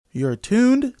You're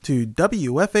tuned to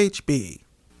WFHB.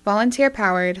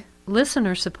 Volunteer-powered,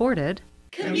 listener-supported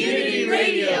community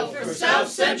radio for South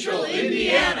Central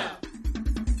Indiana.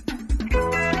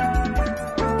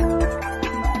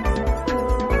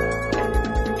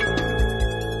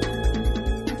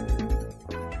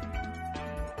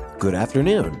 Good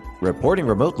afternoon. Reporting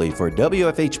remotely for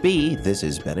WFHB, this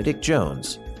is Benedict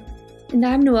Jones. And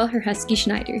I'm Noelle Herhusky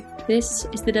Schneider. This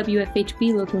is the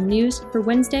WFHB local news for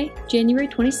Wednesday, January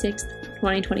 26th,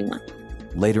 2021.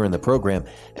 Later in the program,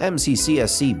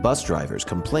 MCCSC bus drivers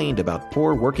complained about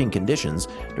poor working conditions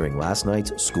during last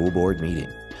night's school board meeting.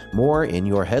 More in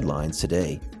your headlines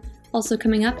today. Also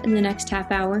coming up in the next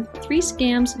half hour, 3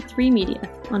 scams, 3 media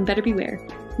on Better Beware,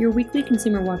 your weekly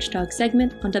consumer watchdog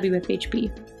segment on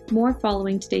WFHB. More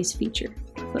following today's feature.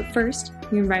 But first,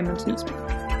 your environmental news brief.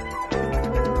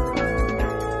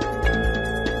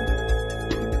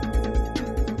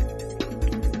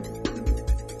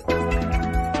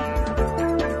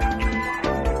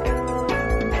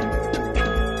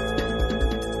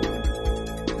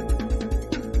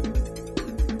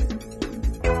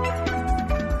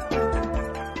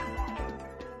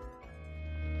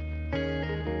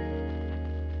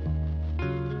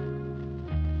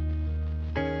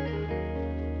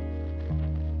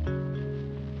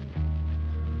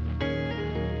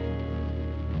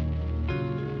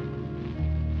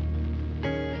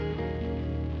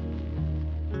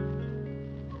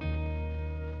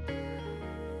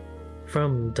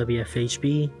 From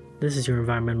WFHB, this is your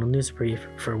environmental news brief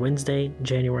for Wednesday,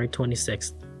 January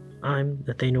 26th. I'm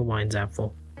Nathaniel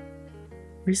Weinzapfel.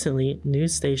 Recently,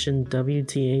 news station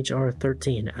WTHR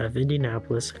 13 out of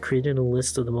Indianapolis created a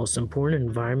list of the most important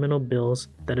environmental bills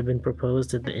that have been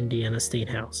proposed at the Indiana State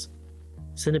House.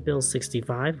 Senate Bill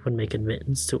 65 would make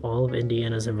admittance to all of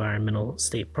Indiana's environmental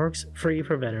state parks free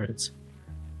for veterans.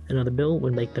 Another bill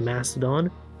would make the mastodon,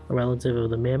 a relative of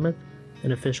the mammoth,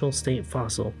 an official state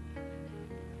fossil.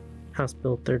 House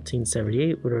Bill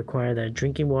 1378 would require that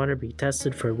drinking water be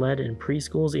tested for lead in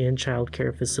preschools and child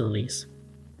care facilities.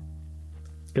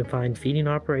 Confined feeding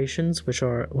operations, which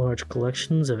are large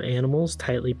collections of animals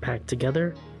tightly packed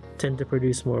together, tend to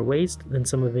produce more waste than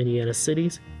some of Indiana's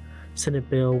cities. Senate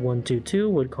Bill 122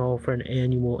 would call for an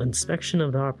annual inspection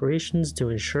of the operations to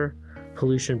ensure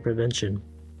pollution prevention.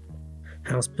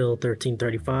 House Bill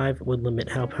 1335 would limit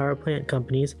how power plant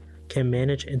companies can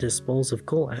manage and dispose of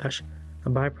coal ash, a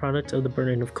byproduct of the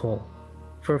burning of coal.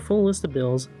 For a full list of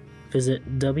bills,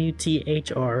 visit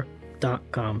WTHR.com.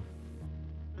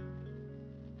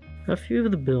 A few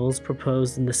of the bills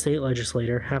proposed in the state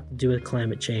legislature have to do with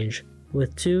climate change,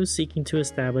 with 2 seeking to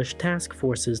establish task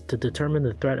forces to determine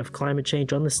the threat of climate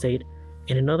change on the state,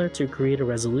 and another to create a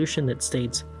resolution that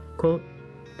states, quote,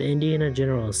 "The Indiana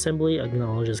General Assembly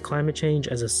acknowledges climate change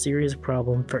as a serious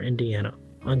problem for Indiana,"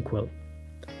 unquote.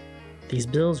 These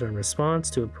bills are in response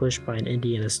to a push by an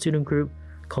Indiana student group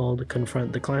called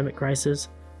Confront the Climate Crisis,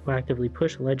 who actively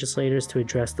push legislators to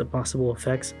address the possible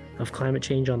effects of climate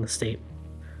change on the state.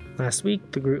 Last week,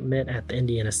 the group met at the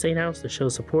Indiana State House to show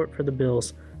support for the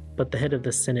bills, but the head of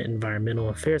the Senate Environmental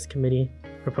Affairs Committee,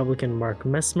 Republican Mark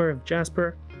Messmer of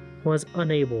Jasper, was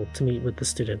unable to meet with the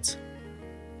students.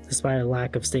 Despite a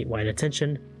lack of statewide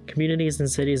attention, communities and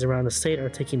cities around the state are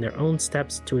taking their own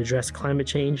steps to address climate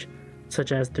change,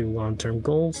 such as through long-term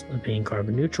goals of being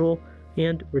carbon neutral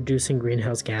and reducing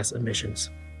greenhouse gas emissions.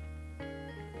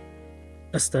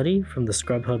 A study from the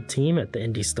Scrub Hub team at the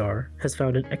Indy Star has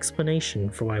found an explanation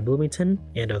for why Bloomington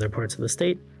and other parts of the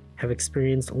state have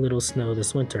experienced little snow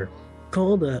this winter.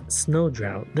 Called a snow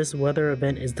drought, this weather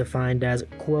event is defined as,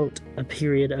 quote, "a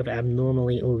period of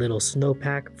abnormally little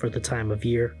snowpack for the time of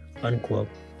year," unquote.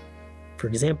 For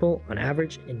example, on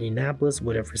average, Indianapolis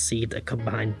would have received a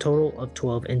combined total of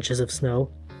 12 inches of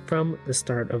snow from the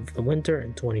start of the winter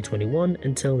in 2021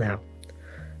 until now.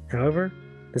 However,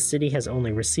 the city has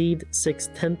only received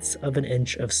 0.6 of an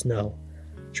inch of snow,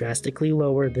 drastically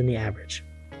lower than the average.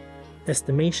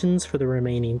 Estimations for the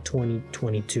remaining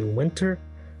 2022 winter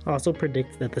also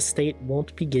predict that the state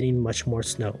won't be getting much more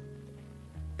snow.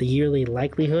 The yearly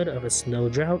likelihood of a snow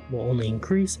drought will only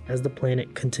increase as the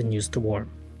planet continues to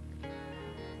warm.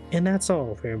 And that's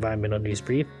all for your environmental news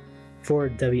brief. For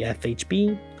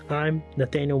WFHB, I'm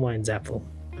Nathaniel Weinzapfel.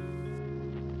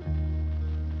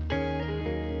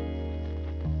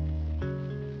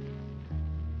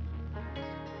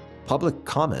 Public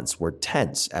comments were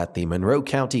tense at the Monroe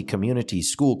County Community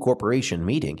School Corporation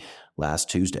meeting last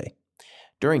Tuesday.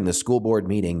 During the school board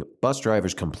meeting, bus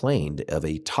drivers complained of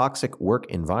a toxic work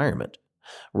environment.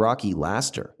 Rocky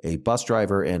Laster, a bus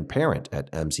driver and parent at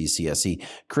MCCSC,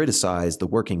 criticized the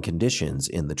working conditions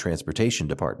in the transportation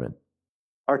department.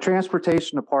 Our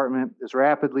transportation department is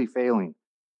rapidly failing.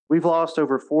 We've lost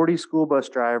over 40 school bus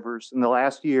drivers in the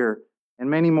last year, and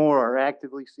many more are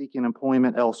actively seeking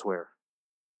employment elsewhere.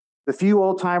 The few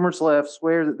old-timers left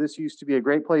swear that this used to be a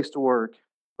great place to work,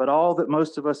 but all that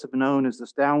most of us have known is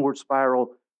this downward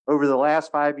spiral over the last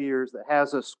 5 years that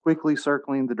has us quickly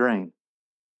circling the drain.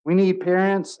 We need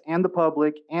parents and the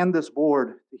public and this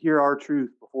board to hear our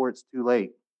truth before it's too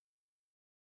late.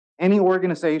 Any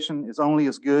organization is only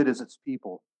as good as its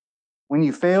people. When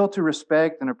you fail to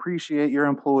respect and appreciate your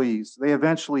employees, they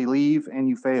eventually leave and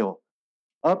you fail.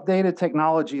 Updated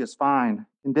technology is fine.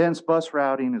 Condensed bus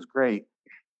routing is great.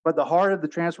 But the heart of the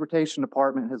transportation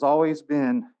department has always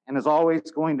been and is always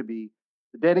going to be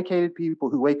the dedicated people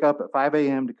who wake up at 5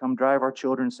 a.m. to come drive our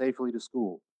children safely to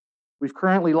school. We've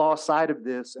currently lost sight of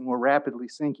this and we're rapidly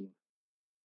sinking.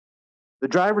 The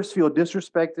drivers feel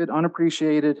disrespected,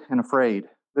 unappreciated, and afraid.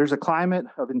 There's a climate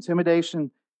of intimidation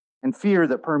and fear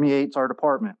that permeates our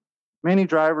department. Many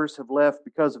drivers have left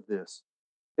because of this.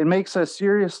 It makes us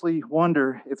seriously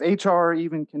wonder if HR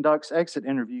even conducts exit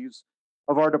interviews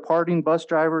of our departing bus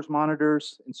drivers,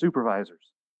 monitors, and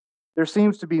supervisors. There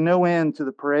seems to be no end to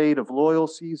the parade of loyal,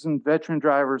 seasoned veteran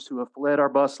drivers who have fled our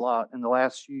bus lot in the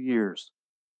last few years.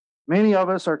 Many of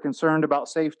us are concerned about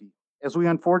safety. As we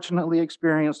unfortunately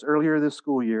experienced earlier this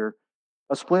school year,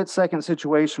 a split-second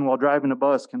situation while driving a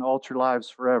bus can alter lives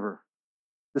forever.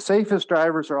 The safest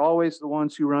drivers are always the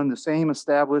ones who run the same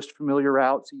established, familiar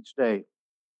routes each day.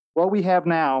 What we have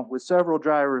now, with several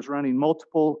drivers running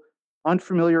multiple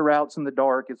unfamiliar routes in the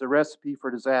dark, is a recipe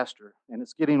for disaster, and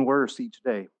it's getting worse each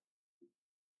day.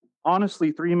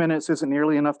 Honestly, 3 minutes isn't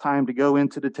nearly enough time to go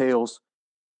into details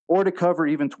or to cover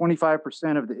even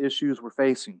 25% of the issues we're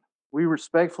facing. We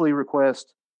respectfully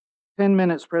request 10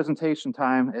 minutes presentation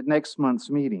time at next month's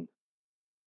meeting.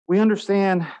 We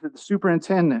understand that the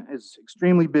superintendent is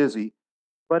extremely busy,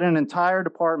 but an entire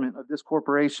department of this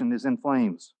corporation is in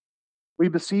flames. We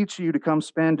beseech you to come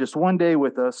spend just one day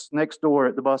with us next door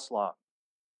at the bus lot.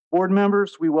 Board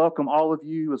members, we welcome all of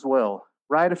you as well.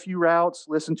 Ride a few routes,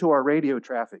 listen to our radio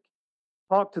traffic.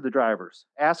 Talk to the drivers,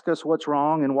 ask us what's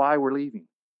wrong and why we're leaving.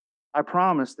 I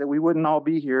promise that we wouldn't all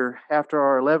be here after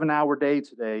our 11-hour day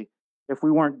today if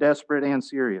we weren't desperate and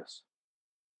serious.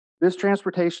 This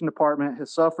transportation department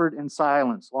has suffered in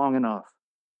silence long enough.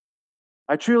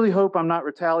 I truly hope I'm not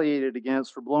retaliated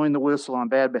against for blowing the whistle on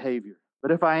bad behavior,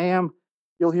 but if I am,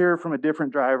 you'll hear from a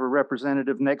different driver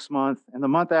representative next month and the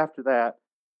month after that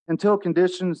until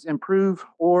conditions improve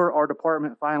or our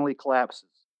department finally collapses.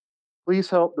 Please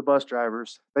help the bus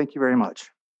drivers. Thank you very much.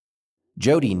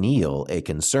 Jody Neal, a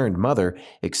concerned mother,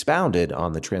 expounded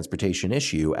on the transportation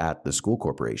issue at the school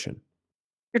corporation.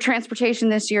 Your transportation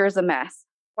this year is a mess.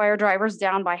 Why are drivers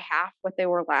down by half what they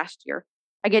were last year?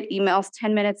 I get emails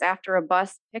 10 minutes after a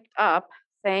bus picked up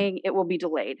saying it will be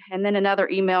delayed, and then another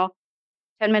email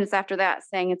 10 minutes after that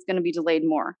saying it's going to be delayed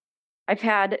more. I've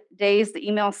had days the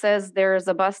email says there is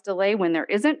a bus delay when there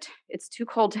isn't. It's too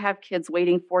cold to have kids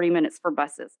waiting 40 minutes for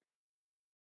buses.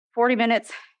 40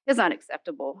 minutes is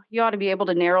unacceptable. You ought to be able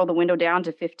to narrow the window down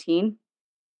to 15.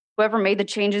 Whoever made the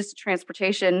changes to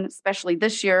transportation, especially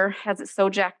this year, has it so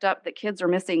jacked up that kids are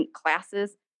missing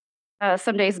classes.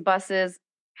 Some days buses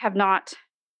have not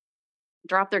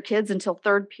dropped their kids until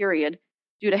third period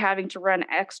due to having to run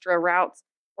extra routes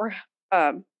or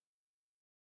help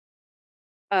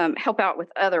out with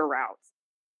other routes.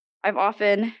 I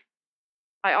often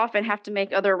have to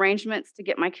make other arrangements to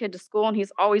get my kid to school, and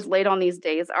he's always late on these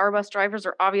days. Our bus drivers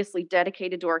are obviously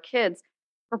dedicated to our kids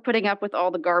for putting up with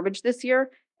all the garbage this year,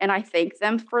 and I thank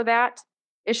them for that.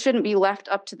 It shouldn't be left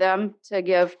up to them to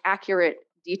give accurate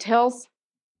details.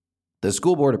 The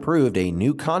school board approved a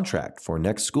new contract for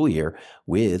next school year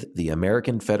with the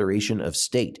American Federation of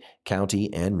State,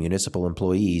 County, and Municipal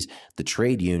Employees, the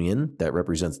trade union that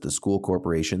represents the school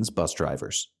corporation's bus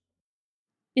drivers.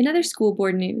 In other school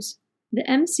board news, the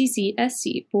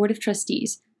MCCSC Board of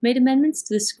Trustees made amendments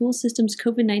to the school system's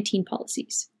COVID-19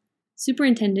 policies.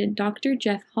 Superintendent Dr.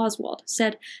 Jeff Oswald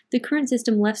said the current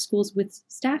system left schools with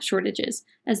staff shortages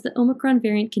as the Omicron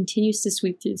variant continues to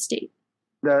sweep through the state.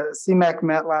 The CMAC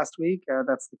met last week.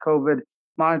 That's the COVID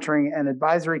Monitoring and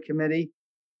Advisory Committee.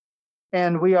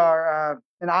 And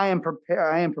I am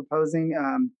proposing,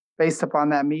 based upon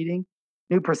that meeting,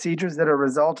 new procedures that are a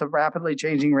result of rapidly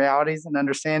changing realities and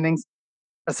understandings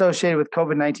associated with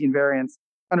COVID-19 variants.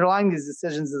 Underlying these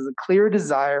decisions is a clear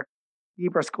desire to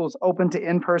keep our schools open to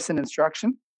in-person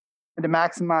instruction and to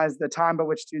maximize the time by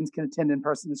which students can attend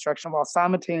in-person instruction while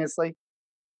simultaneously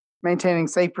maintaining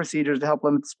safe procedures to help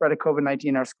limit the spread of COVID-19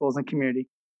 in our schools and community.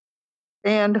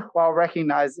 And while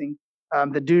recognizing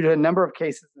that due to a number of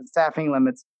cases and staffing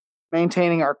limits,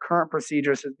 maintaining our current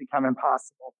procedures has become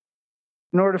impossible.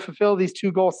 In order to fulfill these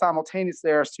two goals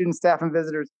simultaneously, our students, staff, and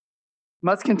visitors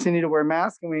must continue to wear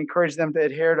masks, and we encourage them to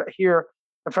adhere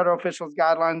to federal officials'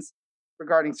 guidelines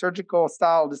regarding surgical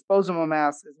style disposable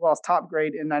masks, as well as top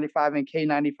grade N95 and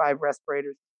K95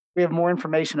 respirators. We have more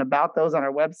information about those on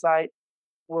our website.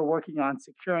 We're working on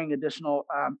securing additional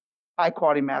high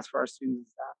quality masks for our students and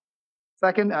staff.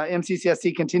 Second,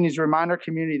 MCCSC continues to remind our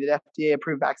community that FDA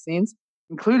approved vaccines,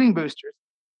 including boosters,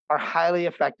 are highly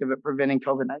effective at preventing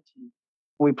COVID-19.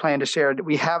 We plan to share,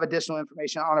 we have additional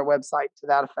information on our website to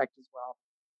that effect as well.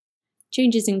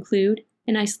 Changes include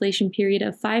an isolation period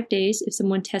of 5 days if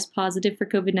someone tests positive for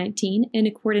COVID-19 in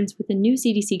accordance with the new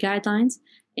CDC guidelines,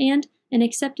 and an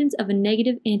acceptance of a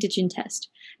negative antigen test,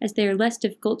 as they are less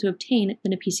difficult to obtain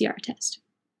than a PCR test.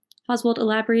 Oswald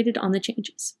elaborated on the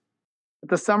changes.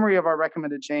 The summary of our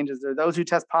recommended changes are those who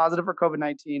test positive for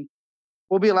COVID-19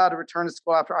 will be allowed to return to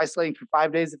school after isolating for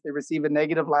 5 days if they receive a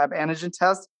negative lab antigen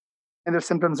test and their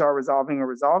symptoms are resolving or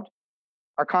resolved.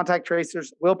 Our contact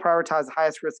tracers will prioritize the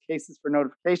highest risk cases for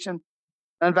notification.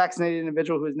 An unvaccinated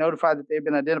individual who is notified that they've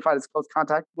been identified as close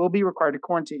contact will be required to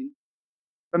quarantine,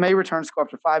 but may return to school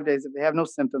after 5 days if they have no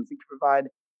symptoms and can provide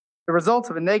the results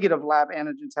of a negative lab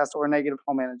antigen test or a negative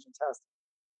home antigen test,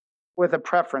 with a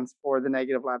preference for the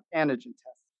negative lab antigen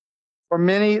test. For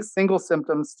many single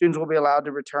symptoms, students will be allowed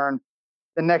to return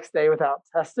the next day without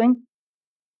testing.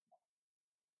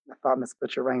 I thought Ms.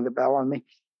 Butcher rang the bell on me.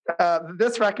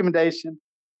 This recommendation,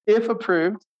 if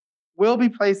approved, will be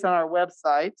placed on our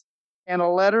website, and a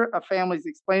letter of families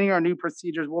explaining our new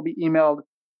procedures will be emailed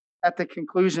at the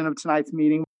conclusion of tonight's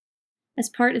meeting. As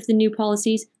part of the new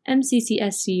policies,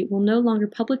 MCCSC will no longer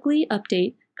publicly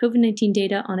update COVID-19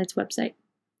 data on its website.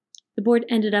 The board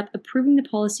ended up approving the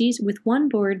policies with one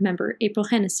board member, April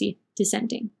Hennessy,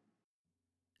 dissenting.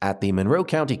 At the Monroe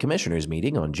County Commissioners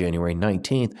meeting on January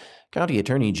 19th, County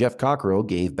Attorney Jeff Cockrell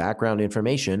gave background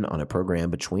information on a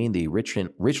program between the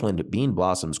Richland Bean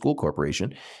Blossom School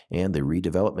Corporation and the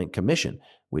Redevelopment Commission,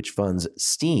 which funds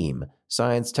STEAM,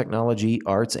 science, technology,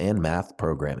 arts, and math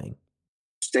programming.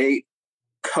 State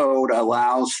code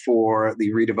allows for the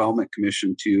Redevelopment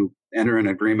Commission to enter an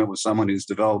agreement with someone who's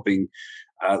developing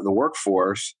the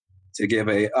workforce to give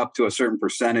up to a certain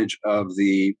percentage of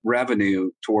the revenue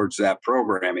towards that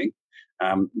programming.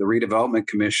 The Redevelopment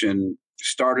Commission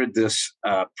started this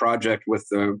project with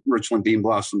the Richland Bean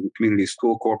Blossom Community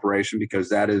School Corporation because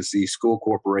that is the school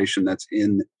corporation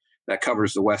that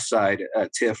covers the West Side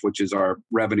TIF, which is our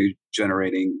revenue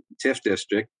generating TIF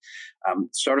district.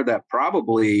 Started that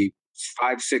probably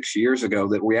 5-6 years ago,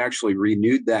 that we actually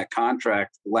renewed that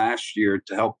contract last year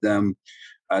to help them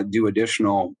do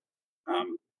additional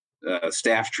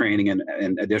staff training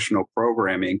and additional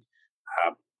programming.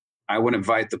 I would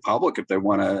invite the public, if they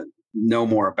want to know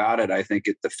more about it. I think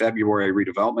at the February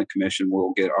Redevelopment Commission,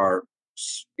 we'll get our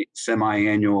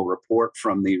semi-annual report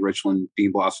from the Richland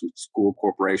Bean Blossom School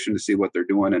Corporation to see what they're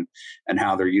doing and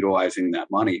how they're utilizing that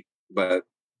money. But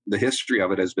the history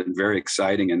of it has been very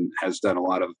exciting and has done a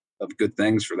lot of good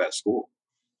things for that school.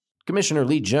 Commissioner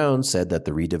Lee Jones said that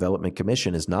the Redevelopment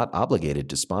Commission is not obligated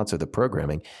to sponsor the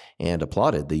programming and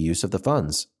applauded the use of the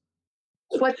funds.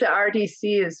 What the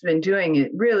RDC has been doing,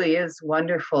 it really is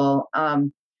wonderful.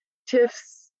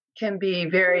 TIFs can be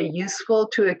very useful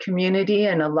to a community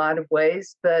in a lot of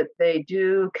ways, but they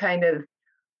do kind of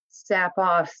sap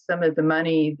off some of the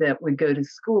money that would go to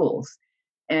schools.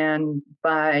 And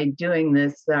by doing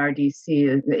this, the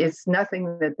RDC, it's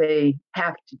nothing that they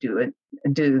have to do.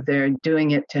 They're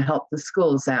doing it to help the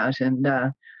schools out, and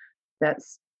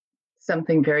that's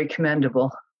something very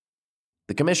commendable.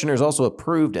 The commissioners also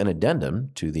approved an addendum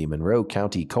to the Monroe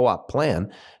County Co-op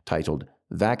Plan titled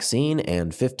Vaccine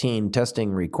and 15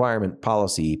 Testing Requirement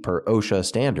Policy per OSHA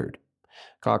Standard.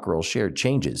 Cockrell shared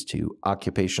changes to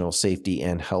Occupational Safety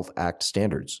and Health Act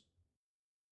standards.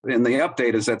 And the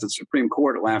update is that the Supreme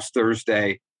Court last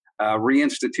Thursday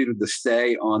reinstituted the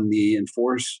stay on the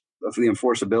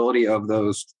enforceability of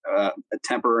those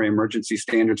temporary emergency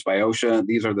standards by OSHA.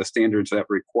 These are the standards that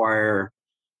require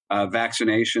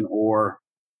vaccination or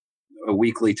a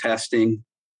weekly testing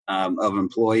of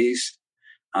employees.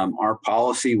 Our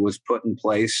policy was put in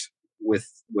place with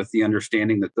the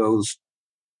understanding that those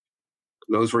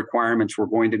requirements were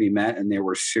going to be met, and there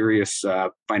were serious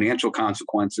financial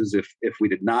consequences if we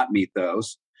did not meet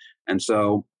those. And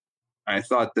so I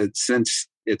thought that since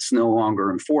it's no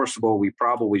longer enforceable, we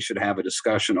probably should have a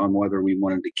discussion on whether we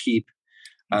wanted to keep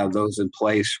those in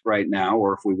place right now,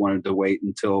 or if we wanted to wait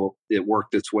until it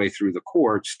worked its way through the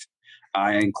courts.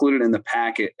 I included in the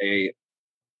packet a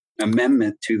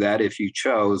amendment to that, if you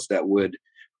chose, that would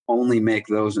only make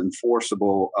those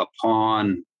enforceable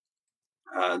upon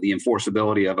the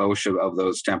enforceability of OSHA of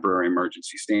those temporary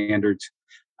emergency standards.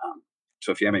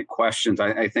 So if you have any questions,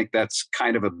 I think that's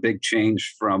kind of a big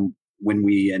change from when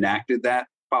we enacted that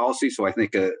policy. So I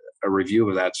think a review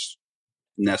of that's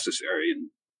necessary and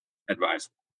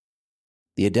advisable.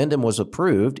 The addendum was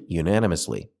approved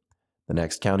unanimously. The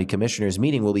next county commissioners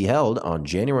meeting will be held on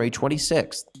January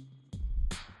 26th.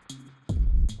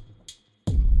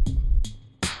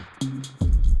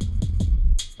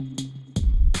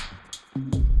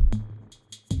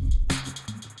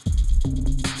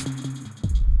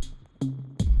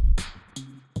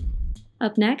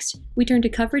 Up next, we turn to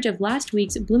coverage of last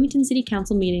week's Bloomington City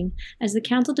Council meeting as the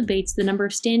council debates the number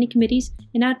of standing committees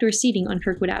and outdoor seating on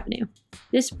Kirkwood Avenue.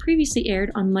 This previously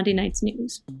aired on Monday night's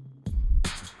news.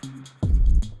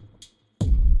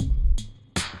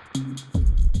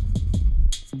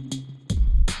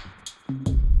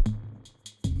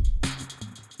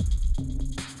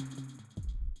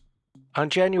 On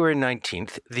January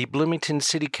 19th, the Bloomington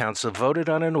City Council voted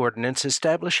on an ordinance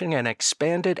establishing an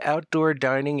expanded outdoor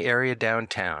dining area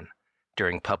downtown.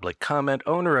 During public comment,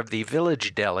 owner of the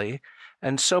Village Deli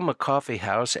and Soma Coffee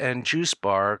House and Juice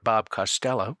Bar, Bob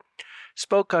Costello,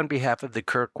 spoke on behalf of the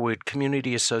Kirkwood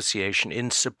Community Association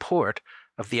in support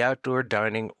of the outdoor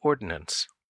dining ordinance.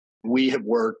 We have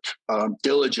worked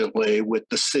diligently with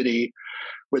the city,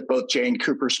 with both Jane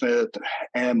Coopersmith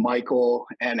and Michael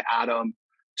and Adam,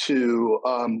 to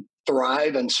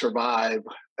thrive and survive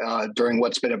during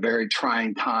what's been a very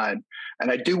trying time. And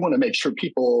I do want to make sure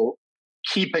people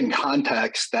keep in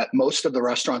context that most of the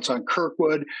restaurants on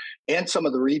Kirkwood and some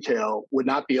of the retail would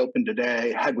not be open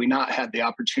today had we not had the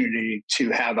opportunity to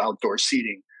have outdoor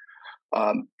seating.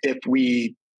 If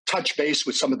we touch base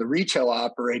with some of the retail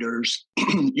operators,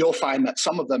 you'll find that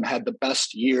some of them had the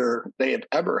best year they have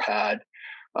ever had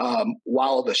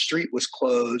while the street was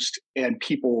closed and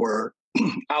people were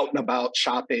out and about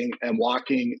shopping and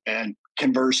walking and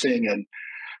conversing and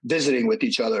visiting with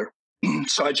each other.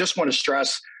 So I just want to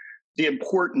stress the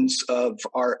importance of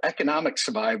our economic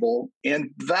survival, and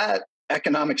that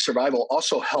economic survival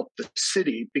also helped the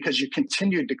city because you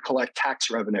continued to collect tax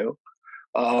revenue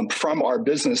from our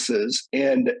businesses.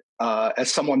 And as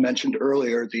someone mentioned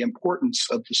earlier, the importance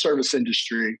of the service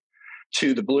industry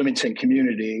to the Bloomington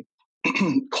community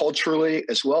culturally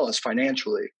as well as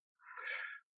financially.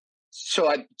 So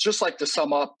I'd just like to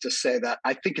sum up to say that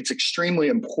I think it's extremely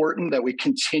important that we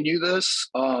continue this.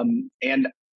 And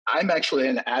I'm actually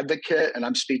an advocate, and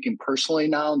I'm speaking personally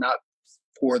now, not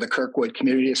for the Kirkwood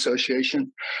Community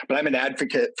Association, but I'm an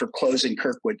advocate for closing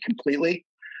Kirkwood completely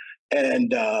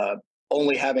and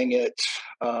only having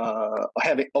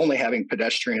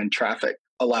pedestrian traffic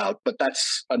allowed. But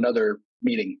that's another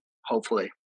meeting,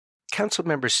 hopefully.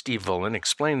 Councilmember Steve Volan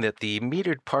explained that the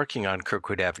metered parking on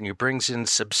Kirkwood Avenue brings in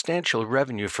substantial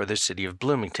revenue for the city of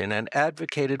Bloomington and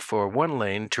advocated for one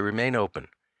lane to remain open.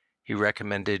 He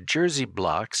recommended jersey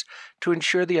blocks to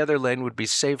ensure the other lane would be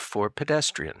safe for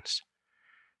pedestrians.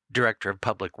 Director of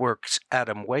Public Works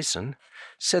Adam Wason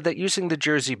said that using the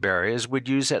jersey barriers would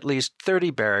use at least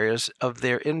 30 barriers of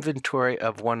their inventory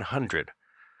of 100.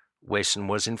 Wason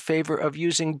was in favor of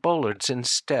using bollards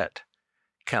instead.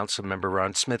 Councilmember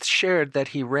Ron Smith shared that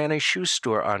he ran a shoe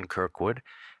store on Kirkwood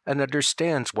and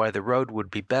understands why the road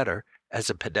would be better as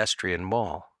a pedestrian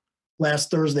mall. Last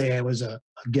Thursday, I was a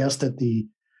guest at the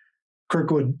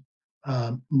Kirkwood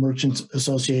Merchants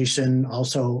Association.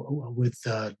 Also with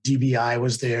DBI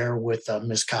was there with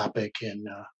Ms. Kopic and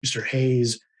Mr.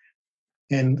 Hayes,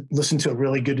 and listened to a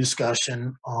really good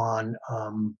discussion on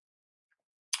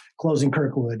closing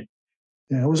Kirkwood.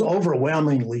 And it was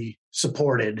overwhelmingly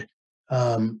supported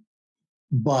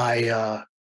by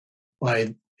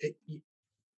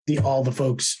all the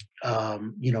folks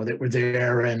that were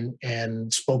there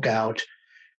and spoke out,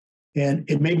 and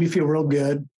it made me feel real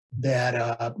good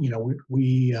that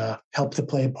we helped to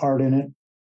play a part in it.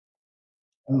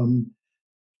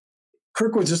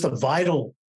 Kirkwood's just a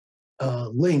vital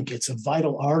link. It's a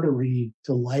vital artery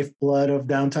to lifeblood of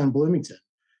downtown Bloomington.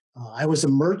 I was a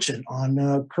merchant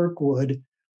on Kirkwood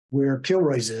where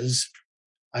Kilroy's is.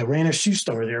 I ran a shoe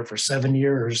store there for 7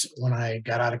 years when I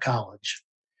got out of college.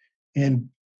 And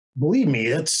believe me,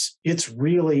 it's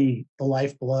really the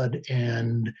lifeblood,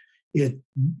 and it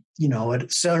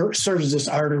serves as this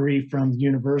artery from the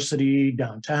university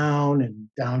downtown and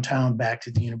downtown back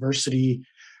to the university.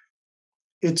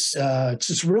 It's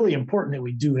just really important that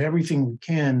we do everything we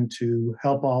can to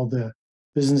help all the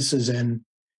businesses and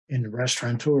the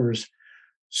restaurateurs.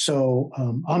 So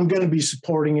I'm going to be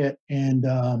supporting it, and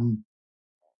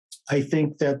I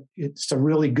think that it's a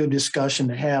really good discussion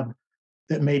to have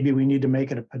that maybe we need to make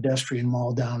it a pedestrian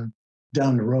mall down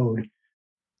the road.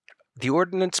 The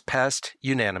ordinance passed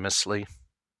unanimously.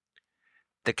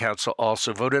 The council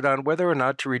also voted on whether or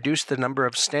not to reduce the number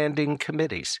of standing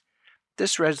committees.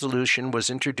 This resolution was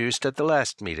introduced at the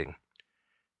last meeting.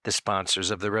 The sponsors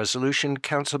of the resolution,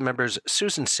 council members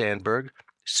Susan Sandberg,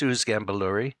 Suze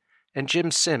Gambaluri, and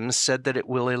Jim Sims, said that it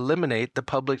will eliminate the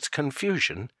public's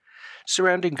confusion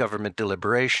surrounding government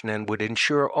deliberation and would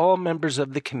ensure all members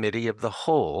of the committee of the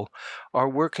whole are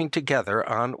working together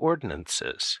on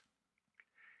ordinances.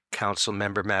 Council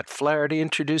member Matt Flaherty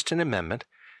introduced an amendment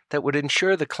that would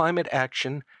ensure the Climate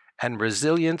Action and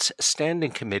Resilience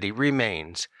Standing Committee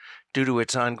remains due to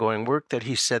its ongoing work that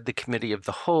he said the Committee of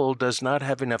the Whole does not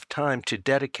have enough time to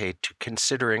dedicate to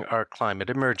considering our climate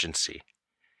emergency.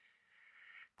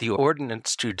 The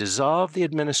ordinance to dissolve the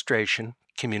administration,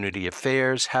 community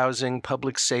affairs, housing,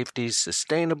 public safety,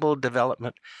 sustainable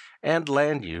development, and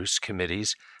land use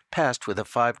committees passed with a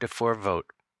 5-4 vote.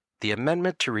 The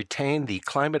amendment to retain the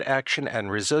Climate Action and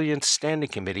Resilience Standing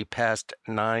Committee passed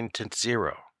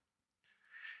 9-0.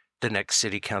 The next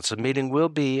City Council meeting will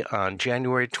be on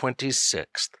January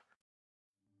 26th.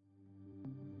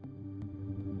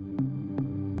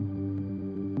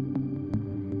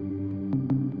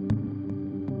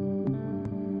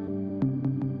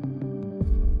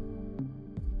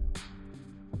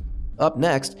 Up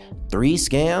next, 3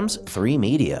 Scams, 3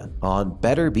 Media on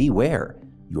Better Beware,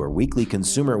 your weekly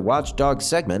consumer watchdog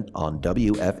segment on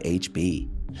WFHB.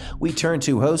 We turn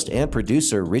to host and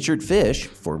producer Richard Fish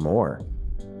for more.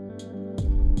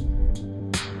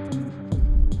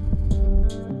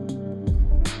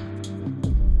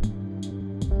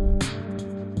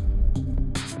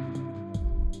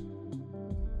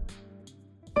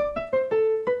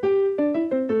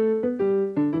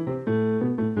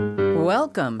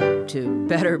 Welcome to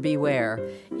Better Beware.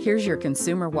 Here's your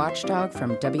consumer watchdog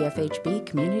from WFHB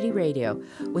Community Radio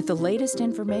with the latest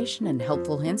information and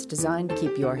helpful hints designed to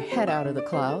keep your head out of the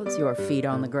clouds, your feet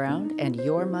on the ground, and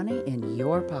your money in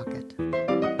your pocket.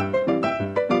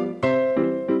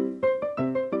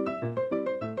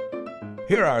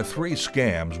 Here are 3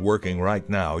 scams working right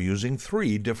now using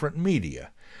 3 different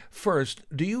media. First,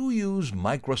 do you use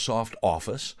Microsoft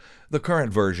Office? The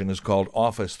current version is called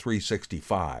Office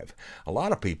 365. A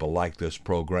lot of people like this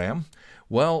program.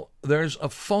 Well, there's a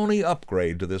phony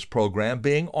upgrade to this program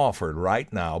being offered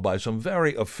right now by some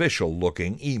very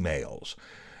official-looking emails.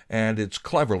 And it's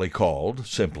cleverly called,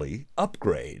 simply,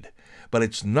 Upgrade. But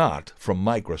it's not from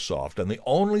Microsoft, and the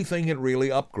only thing it really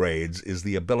upgrades is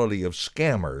the ability of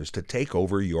scammers to take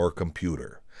over your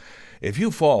computer. If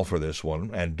you fall for this one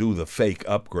and do the fake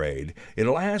upgrade,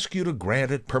 it'll ask you to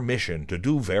grant it permission to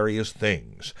do various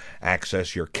things.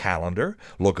 Access your calendar,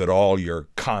 look at all your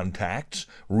contacts,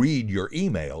 read your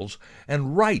emails,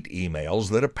 and write emails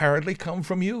that apparently come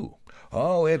from you.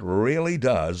 Oh, it really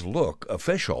does look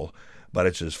official, but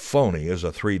it's as phony as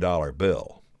a $3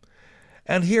 bill.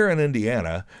 And here in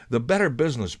Indiana, the Better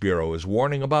Business Bureau is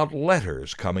warning about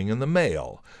letters coming in the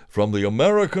mail from the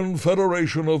American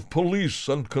Federation of Police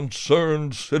and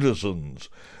Concerned Citizens.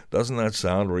 Doesn't that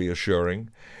sound reassuring?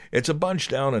 It's a bunch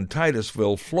down in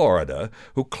Titusville, Florida,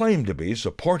 who claim to be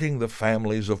supporting the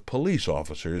families of police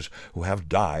officers who have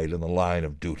died in the line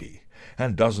of duty.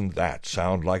 And doesn't that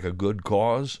sound like a good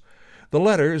cause? The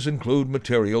letters include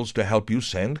materials to help you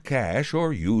send cash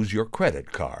or use your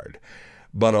credit card.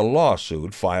 But a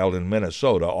lawsuit filed in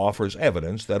Minnesota offers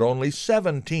evidence that only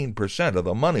 17% of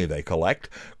the money they collect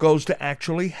goes to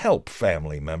actually help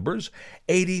family members.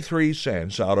 83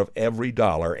 cents out of every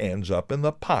dollar ends up in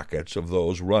the pockets of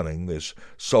those running this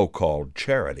so-called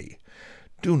charity.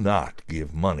 Do not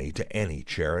give money to any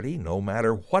charity, no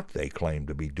matter what they claim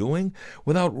to be doing,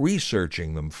 without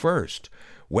researching them first.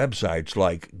 Websites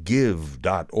like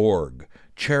give.org,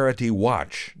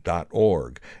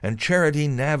 CharityWatch.org, and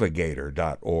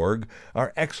CharityNavigator.org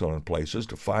are excellent places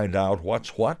to find out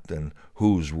what's what and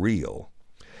who's real.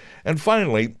 And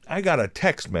finally, I got a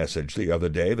text message the other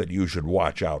day that you should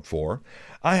watch out for.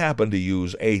 I happen to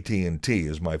use AT&T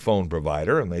as my phone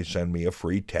provider, and they send me a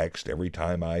free text every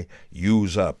time I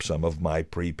use up some of my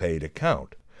prepaid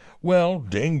account. Well,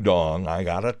 ding-dong, I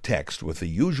got a text with the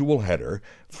usual header,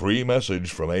 free message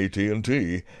from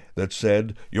AT&T, that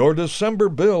said, "Your December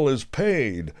bill is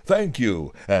paid. Thank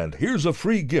you, and here's a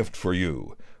free gift for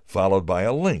you," followed by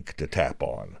a link to tap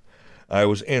on. I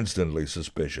was instantly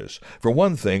suspicious. For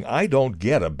one thing, I don't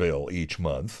get a bill each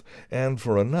month, and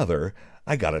for another,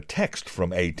 I got a text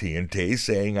from AT&T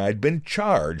saying I'd been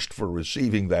charged for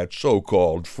receiving that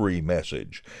so-called free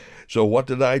message. So what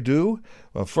did I do?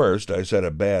 Well, first I said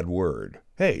a bad word.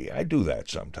 Hey, I do that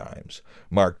sometimes.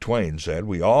 Mark Twain said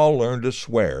we all learn to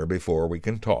swear before we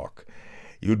can talk.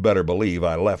 You'd better believe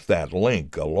I left that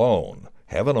link alone.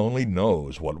 Heaven only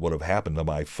knows what would have happened to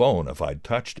my phone if I'd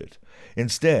touched it.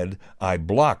 Instead, I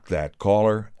blocked that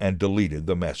caller and deleted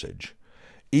the message.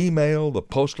 Email, the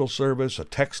postal service, a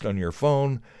text on your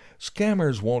phone.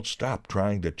 Scammers won't stop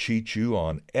trying to cheat you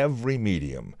on every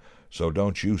medium, so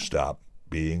don't you stop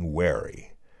being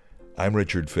wary. I'm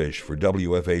Richard Fish for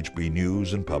WFHB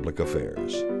News and Public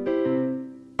Affairs.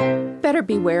 Better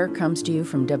Beware comes to you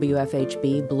from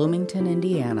WFHB Bloomington,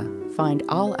 Indiana. Find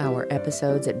all our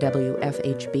episodes at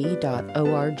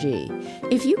WFHB.org.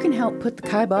 If you can help put the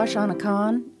kibosh on a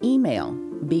con, email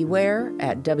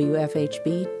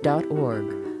beware@WFHB.org.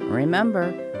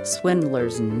 Remember,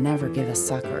 swindlers never give a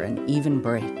sucker an even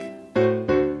break.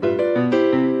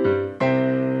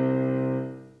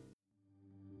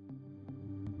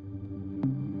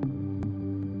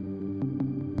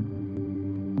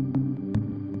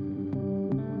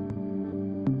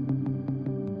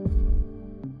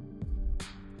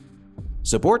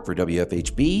 Support for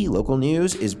WFHB Local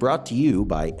News is brought to you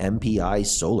by MPI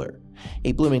Solar,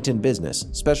 a Bloomington business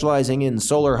specializing in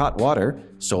solar hot water,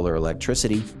 solar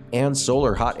electricity, and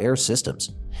solar hot air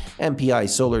systems. MPI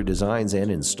Solar designs and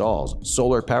installs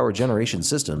solar power generation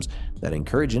systems that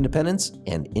encourage independence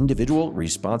and individual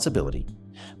responsibility.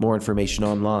 More information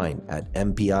online at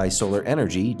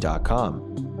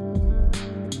mpisolarenergy.com.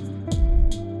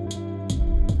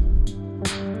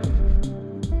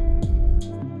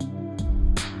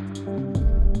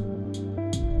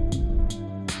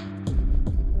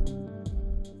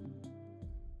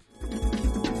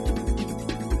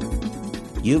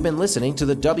 You've been listening to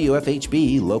the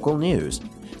WFHB Local News.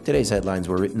 Today's headlines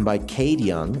were written by Cade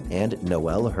Young and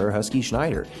Noelle Herhusky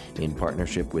Schneider in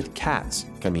partnership with CATS,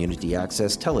 Community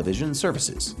Access Television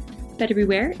Services. Better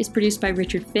Beware is produced by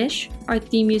Richard Fish. Our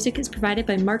theme music is provided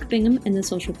by Mark Bingham and the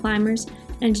Social Climbers.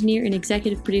 Engineer and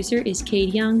executive producer is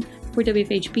Cade Young. For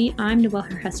WFHB, I'm Noelle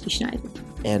Herhusky Schneider.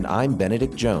 And I'm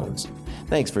Benedict Jones.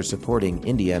 Thanks for supporting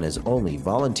Indiana's only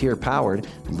volunteer-powered,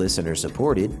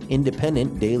 listener-supported,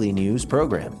 independent daily news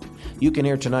program. You can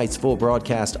hear tonight's full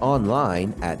broadcast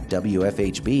online at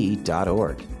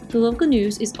WFHB.org. The local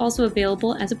news is also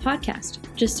available as a podcast.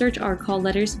 Just search our call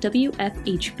letters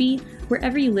WFHB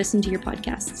wherever you listen to your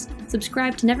podcasts.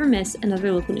 Subscribe to never miss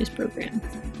another local news program.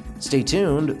 Stay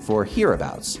tuned for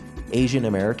Hereabouts, Asian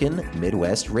American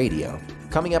Midwest Radio,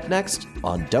 coming up next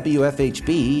on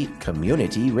WFHB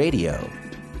Community Radio.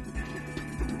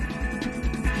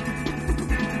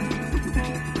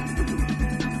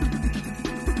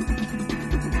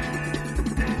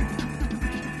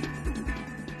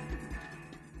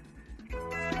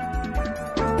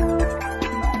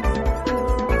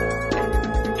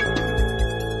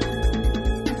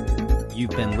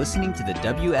 You've been listening to the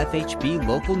WFHB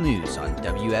Local News on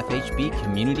WFHB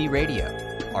Community Radio.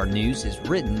 Our news is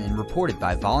written and reported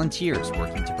by volunteers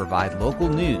working to provide local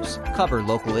news, cover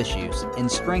local issues, and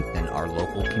strengthen our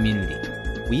local community.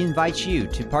 We invite you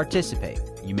to participate.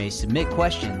 You may submit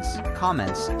questions,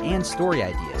 comments, and story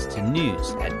ideas to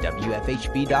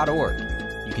news@WFHB.org.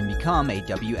 You can become a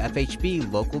WFHB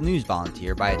local news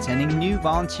volunteer by attending new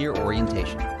volunteer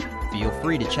orientation. Feel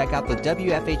free to check out the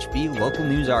WFHB Local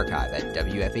News Archive at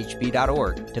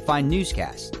WFHB.org to find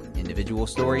newscasts, individual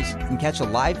stories, and catch a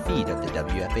live feed of the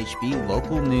WFHB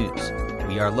Local News.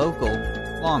 We are local,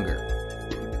 longer,